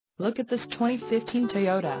Look at this 2015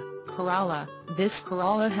 Toyota Corolla. This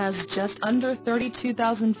Corolla has just under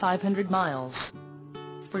 32,500 miles.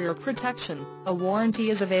 For your protection, a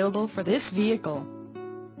warranty is available for this vehicle.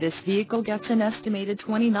 This vehicle gets an estimated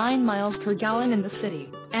 29 miles per gallon in the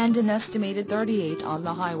city, and an estimated 38 on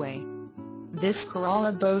the highway. This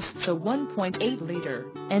Corolla boasts a 1.8-liter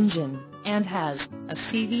engine, and has a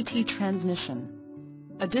CVT transmission.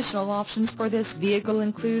 Additional options for this vehicle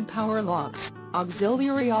include power locks,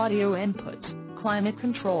 auxiliary audio input, climate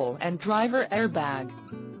control and driver airbag.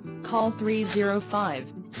 Call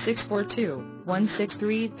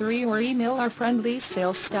 305-642-1633 or email our friendly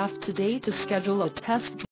sales staff today to schedule a test drive.